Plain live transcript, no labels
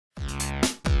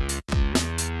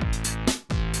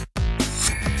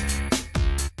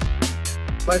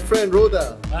My friend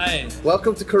Roda. Hi.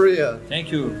 Welcome to Korea.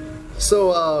 Thank you.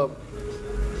 So,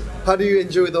 how do you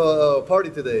enjoy the party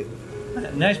today?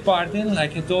 Nice party,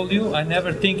 like I told you. I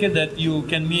never think that you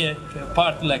can make a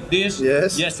party like this.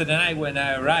 Yes. Yesterday night when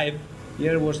I arrived,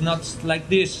 here was not like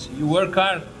this. You work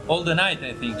hard all the night,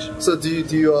 I think. So do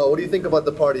you what do you think about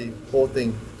the party whole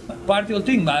thing? Party whole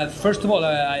thing, but first of all,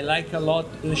 I like a lot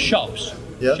shops.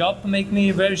 Yeah. Shop make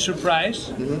me very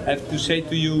surprised. I have to say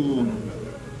to you,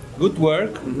 good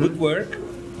work, good work.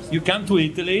 You come to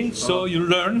Italy, so you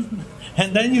learn,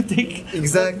 and then you take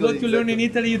what you learn in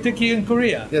Italy, you take here in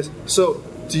Korea. Yes. So,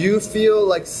 do you feel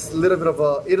like a little bit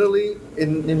of Italy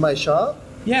in my shop?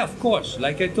 Yeah, of course.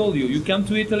 Like I told you, you come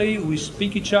to Italy, we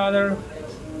speak each other.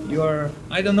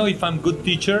 I don't know if I'm a good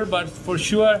teacher, but for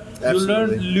sure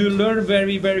you learn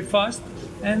very, very fast,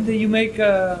 and you make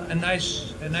a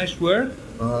nice work.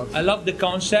 I love the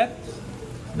concept.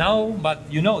 Now, but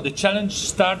you know, the challenge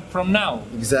starts from now.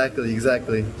 Exactly.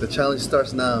 The challenge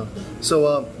starts now.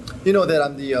 So, you know that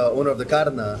I'm the owner of the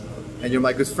KARNA, and you're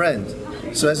my good friend.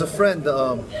 So, as a friend,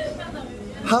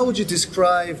 how would you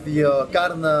describe the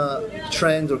KARNA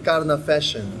trend or KARNA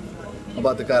fashion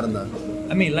about the KARNA?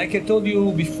 I mean, like I told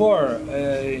you before,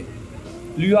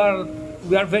 we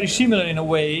are very similar in a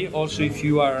way. Also, if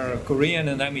you are Korean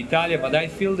and I'm Italian, but I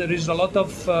feel there is a lot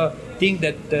of things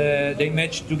that they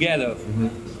match together.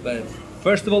 But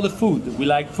first of all, the food. We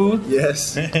like food.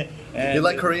 Yes. You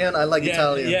like Korean, I like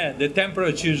Italian. Yeah, the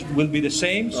temperatures will be the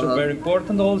same, so very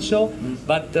important also.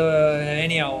 But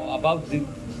anyhow, about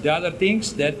the other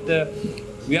things, that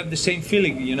we have the same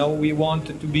feeling. You know, we want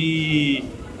to be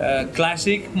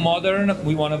classic, modern.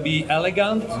 We want to be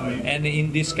elegant, and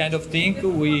in this kind of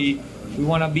thing, we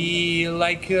want to be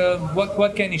like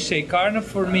what can you say? KARNA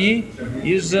for me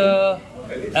is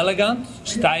elegant,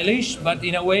 stylish, but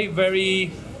in a way very.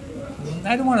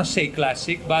 I don't want to say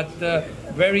classic, but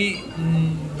very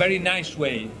nice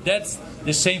way. That's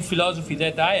the same philosophy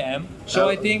that I am. So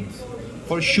I think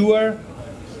for sure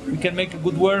we can make a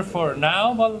good work for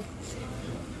now, but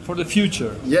for the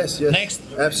future. Yes. Next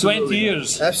Absolutely. 20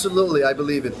 years. Absolutely, I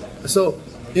believe it. So,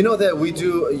 you know that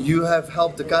you have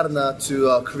helped the KARNA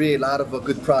to create a lot of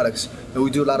good products, and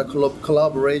we do a lot of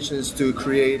collaborations to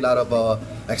create a lot of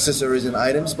accessories and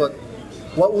items. But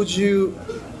what would you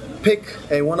pick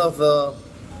one of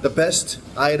the best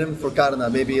item for KARNA?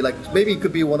 Maybe it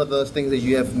could be one of those things that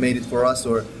you have made it for us,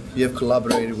 or you have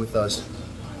collaborated with us.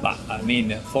 But I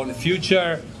mean, for the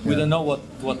future, we don't know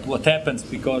what happens,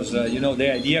 because you know,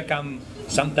 the idea comes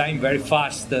sometime very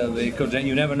fast, because then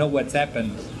you never know what's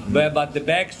happened. But the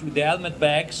bags, the helmet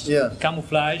bags,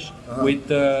 camouflage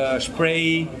with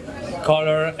spray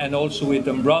color and also with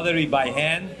embroidery by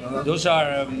hand, those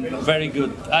are very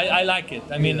good. I like it.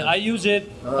 I mean, I use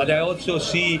it, but I also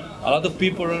see a lot of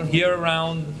people here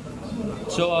around.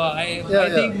 So I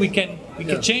think we can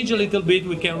change a little bit.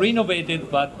 We can renovate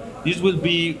it, but this will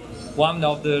be one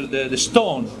of the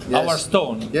stone, our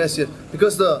stone. Yes.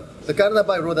 Because the KARNA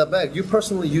by Roda bag, you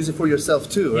personally use it for yourself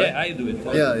too, right? Yeah, I do it.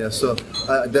 Yeah. So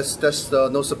that's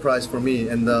no surprise for me.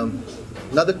 And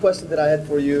another question that I had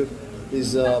for you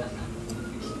is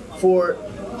for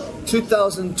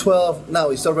 2012. Now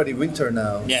it's already winter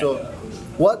now. Yeah. So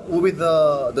what will be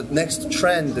the next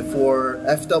trend for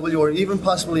FW, or even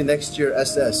possibly next year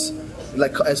SS?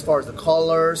 Like as far as the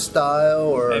color, style,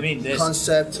 or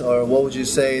concept, or what would you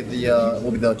say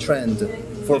will be the trend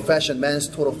for fashion, men's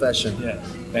total fashion? Yeah,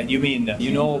 and you mean,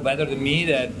 you know better than me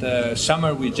that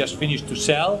summer we just finished to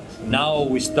sell. Now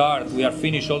we are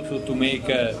finished also to make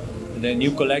the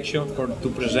new collection to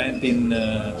present in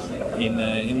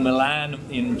Milan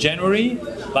in January.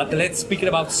 But let's speak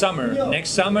about summer. Next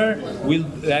summer will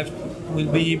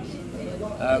be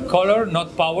color,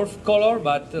 not powerful color,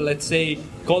 but let's say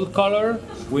cold color.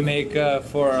 We make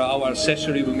for our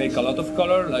accessory, we make a lot of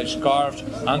color, like scarves,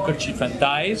 handkerchief, and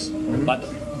ties. But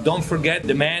don't forget,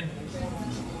 the men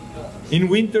in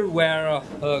winter wear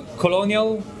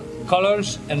colonial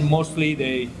colors, and mostly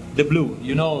the blue.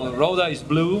 You know, Roda is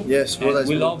blue. Yes, Roda is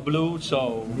blue. We love blue,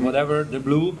 so whatever the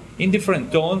blue in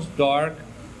different tones, dark,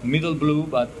 middle blue,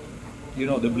 but you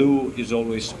know, the blue is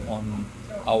always on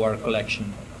our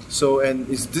collection. So, and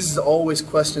this is always a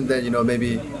question that, you know,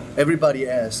 maybe everybody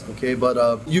asks, okay?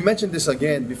 But you mentioned this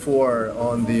again before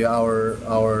on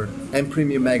our M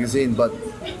Premium magazine, but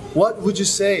what would you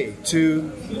say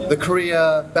to the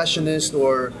Korea fashionist,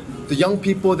 or the young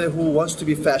people who wants to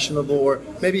be fashionable, or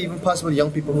maybe even possibly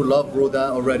young people who love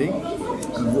Roda already,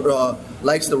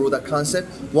 likes the Roda concept?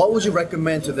 What would you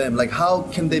recommend to them? Like, how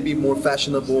can they be more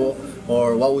fashionable,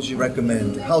 or what would you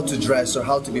recommend? How to dress or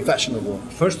how to be fashionable?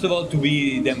 First of all, to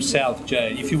be themselves.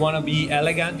 If you want to be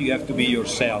elegant, you have to be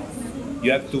yourself.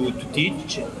 You have to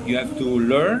teach, you have to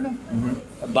learn,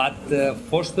 but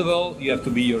first of all, you have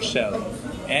to be yourself.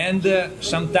 And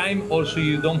sometimes also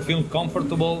you don't feel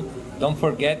comfortable. Don't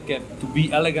forget to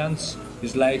be elegant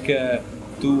is like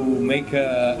to make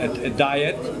a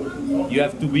diet. You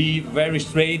have to be very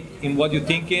straight in what you're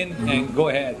thinking and go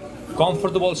ahead.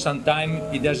 Comfortable sometimes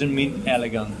it doesn't mean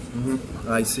elegant.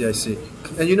 I see, I see.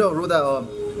 And you know, Roda,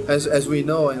 as we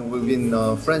know, and we've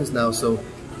been friends now, so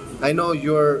I know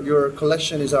your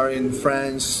collections are in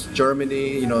France,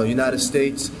 Germany, you know, United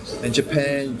States, and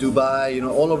Japan, Dubai, you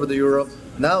know, all over the Europe.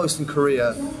 Now it's in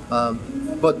Korea.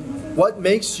 But what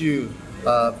makes you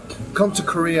come to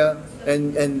Korea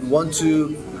and want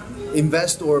to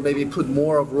invest or maybe put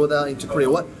more of Roda into Korea?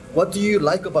 What do you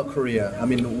like about Korea? I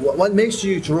mean, what makes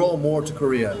you draw more to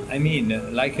Korea? I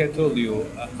mean, like I told you,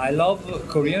 I love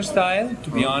Korean style, to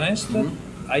be honest.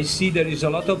 I see there is a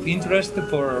lot of interest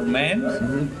for men.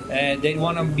 They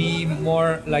want to be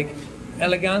more like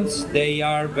elegant. They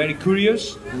are very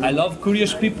curious. I love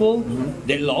curious people.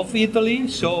 They love Italy.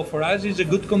 So for us, it's a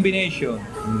good combination.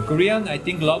 Korean, I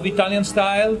think, love Italian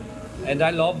style. And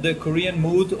I love the Korean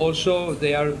mood also.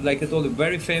 They are, like I told you,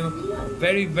 very famous,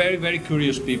 very, very, very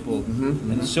curious people.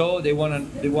 And so they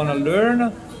wanna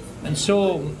learn. And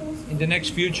so in the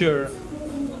next future,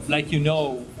 like you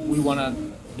know, we wanna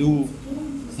do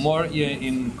more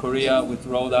in Korea with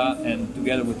Roda and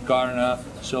together with KARNA.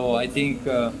 So I think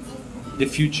the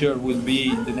future will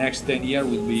be, the next 10 years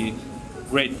will be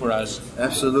great for us.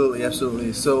 Absolutely,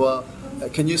 absolutely. So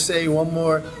can you say one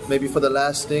more, maybe for the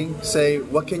last thing,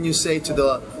 what can you say to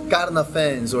the KARNA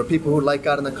fans or people who like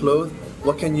KARNA clothes?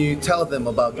 What can you tell them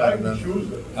about KARNA?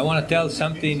 I want to tell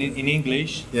something in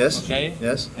English. Yes. Okay.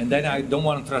 Yes. And then I don't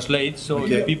want to translate, so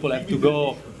the people have to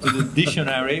go to the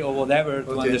dictionary or whatever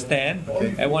to understand.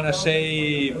 I want to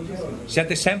say,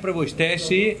 siate sempre voi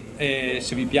stessi e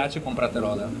se vi piace comprate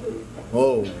Roda.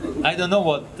 Oh. I don't know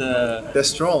what. That's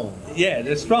strong. Yeah,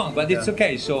 that's strong, but it's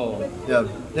okay. So. Yeah.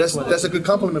 That's a good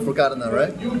compliment for KARNA,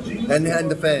 right?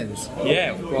 And the fans.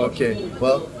 Yeah, of course. Okay.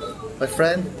 Well, my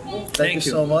friend, thank you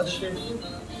so much.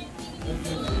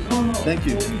 Thank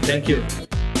you. Thank you.